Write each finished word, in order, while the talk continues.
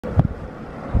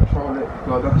Hold it,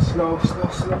 go down, slow, slow,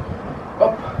 slow.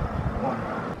 Up. One.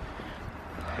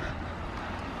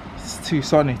 It's too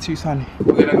sunny, too sunny.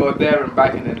 We're gonna go there and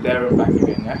back and then there and back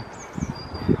again, yeah?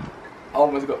 I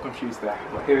almost got confused there,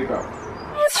 but here we go.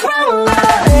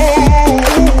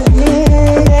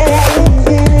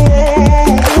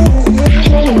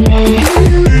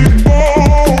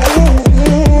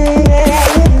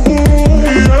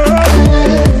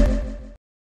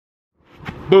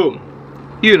 Boom!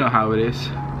 You know how it is.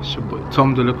 It's your boy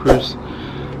Tom de la Cruz.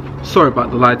 Sorry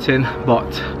about the lighting, but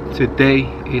today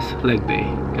is leg day.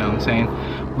 You know what I'm saying?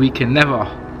 We can never,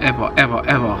 ever, ever,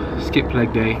 ever skip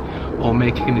leg day or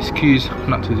make an excuse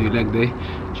not to do leg day. Do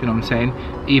you know what I'm saying?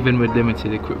 Even with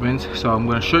limited equipment. So I'm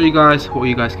going to show you guys what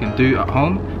you guys can do at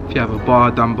home if you have a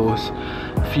bar, dumbbells,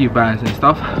 a few bands and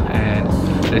stuff. And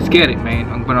let's get it, man.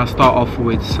 I'm going to start off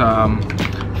with some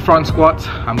front squats.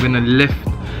 I'm going to lift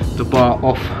the bar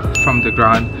off from the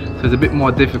ground, so it's a bit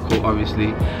more difficult obviously,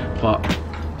 but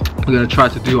we're going to try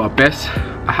to do our best.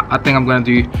 I think I'm going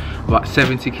to do about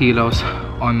 70 kilos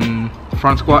on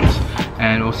front squats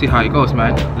and we'll see how it goes,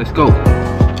 man. Let's go.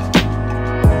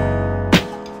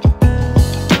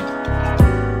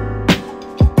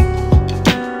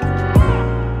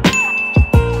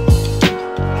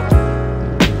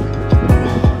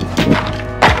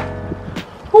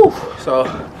 Whew. So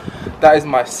that is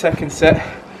my second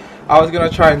set. I was gonna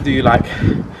try and do like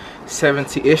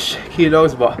 70-ish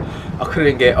kilos, but I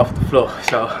couldn't get off the floor,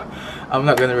 so I'm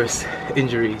not gonna risk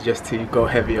injury just to go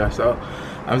heavier. So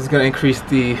I'm just gonna increase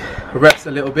the reps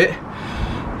a little bit,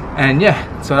 and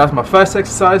yeah. So that's my first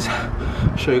exercise.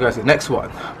 I'll show you guys the next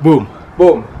one. Boom,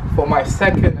 boom. For my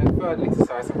second and third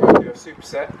exercise, I'm gonna do a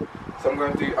superset. So I'm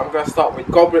gonna start with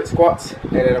goblet squats,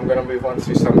 and then I'm gonna move on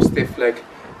to some stiff leg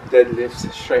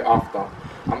deadlifts straight after.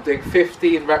 I'm doing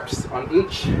 15 reps on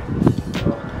each.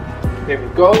 So here we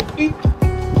go.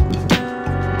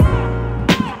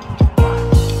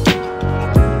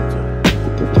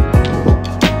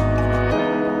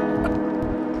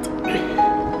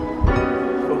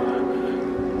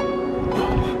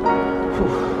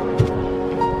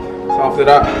 So after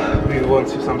that, move on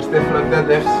to some stiff leg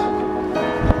deadlifts.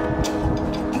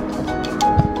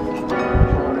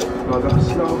 Go down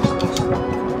slow, slow,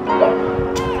 slow.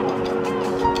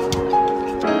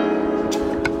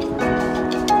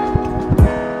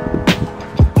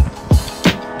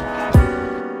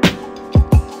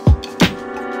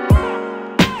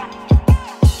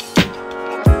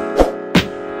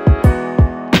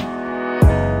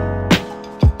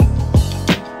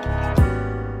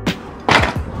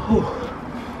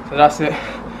 So that's it,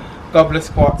 goblet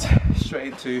squat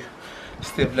straight into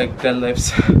stiff leg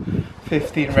deadlifts,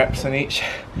 15 reps on each,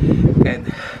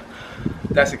 and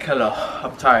that's a killer.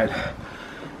 I'm tired.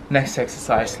 Next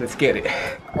exercise, let's get it.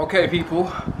 Okay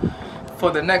people,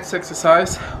 for the next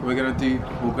exercise we're gonna do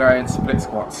Bulgarian split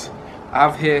squats. I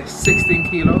have here 16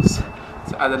 kilos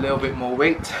to add a little bit more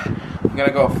weight. I'm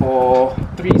gonna go for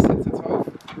 3 sets of 12.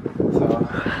 So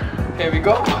here we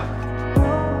go.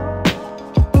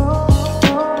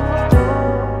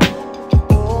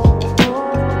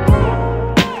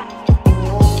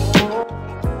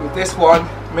 This one,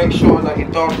 make sure that you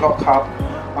don't lock up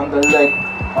on the leg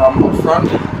up front,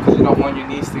 because you don't want your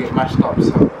knees to get mashed up.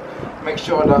 So make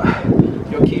sure that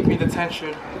you're keeping the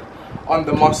tension on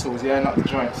the muscles, yeah, not the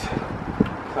joints.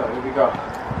 So here we go.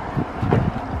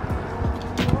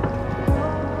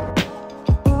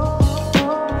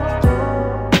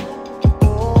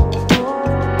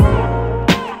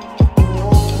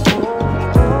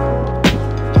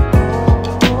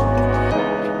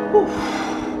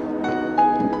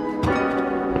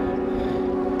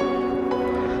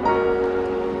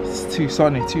 Too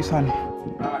sunny, too sunny.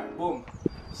 Alright, boom.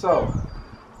 So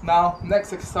now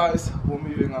next exercise, we're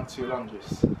moving on to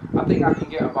lunges. I think I can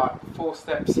get about 4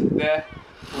 steps there,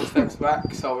 4 steps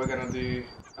back. So we're gonna do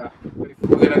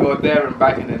go there and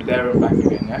back and then there and back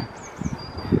again, yeah?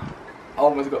 I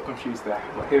almost got confused there,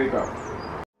 but here we go.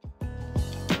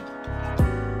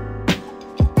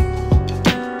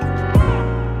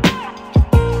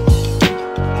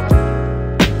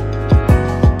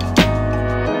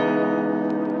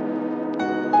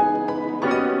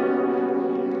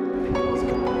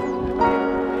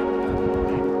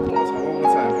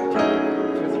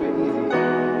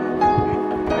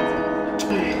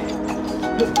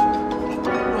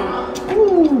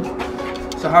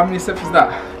 So how many steps is that?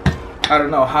 I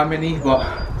don't know how many, but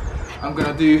I'm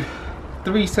gonna do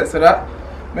 3 sets of that,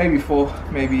 maybe 4,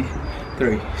 maybe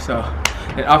 3. So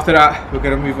then after that, we're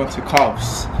gonna move on to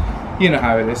calves. You know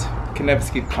how it is, you can never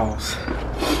skip calves.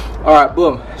 All right,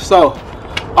 boom. So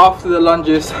after the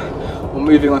lunges, we're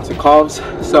moving on to calves.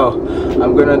 So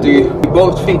I'm gonna do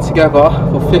both feet together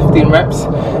for 15 reps,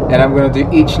 and I'm gonna do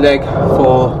each leg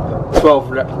for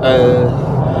 12 reps,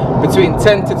 between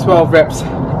 10 to 12 reps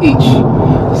each.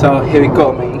 So here we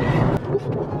go, man.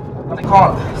 I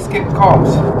can't skip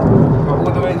calves. Go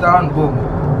all the way down, boom,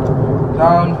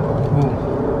 down,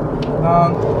 boom,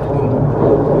 down, boom.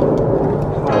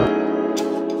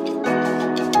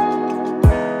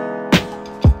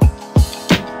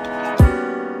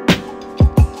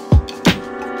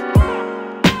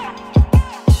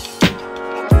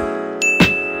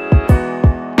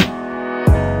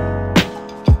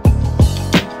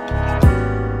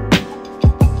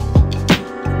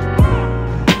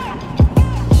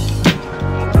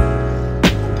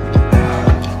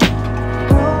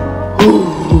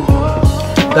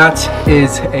 That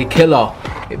is a killer.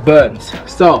 It burns.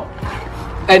 So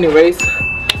anyways,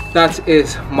 that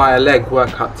is my leg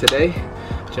workout today. Do you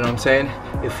know what I'm saying?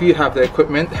 If you have the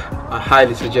equipment, I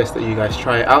highly suggest that you guys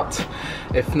try it out.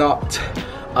 If not,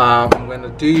 I'm gonna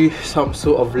do some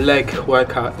sort of leg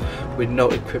workout with no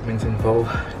equipment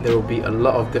involved. There will be a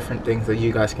lot of different things that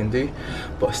you guys can do,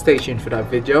 but stay tuned for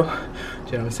that video. Do you know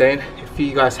what I'm saying? If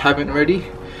you guys haven't already,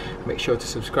 make sure to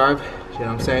subscribe. Do you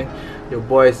know what I'm saying? Your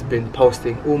boy's been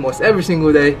posting almost every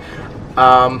single day.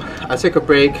 I took a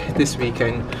break this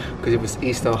weekend because it was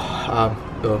Easter.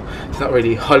 So it's not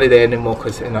really holiday anymore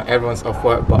because, you know, everyone's off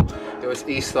work, but it was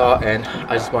Easter and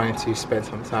I just wanted to spend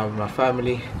some time with my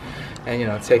family and, you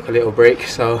know, take a little break.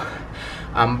 So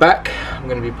I'm back. I'm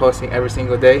going to be posting every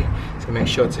single day, so make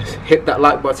sure to hit that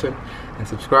like button and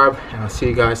subscribe, and I'll see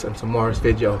you guys on tomorrow's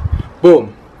video.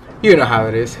 Boom. You know how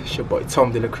it is. It's your boy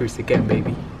Tom De La Cruz again,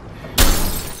 baby.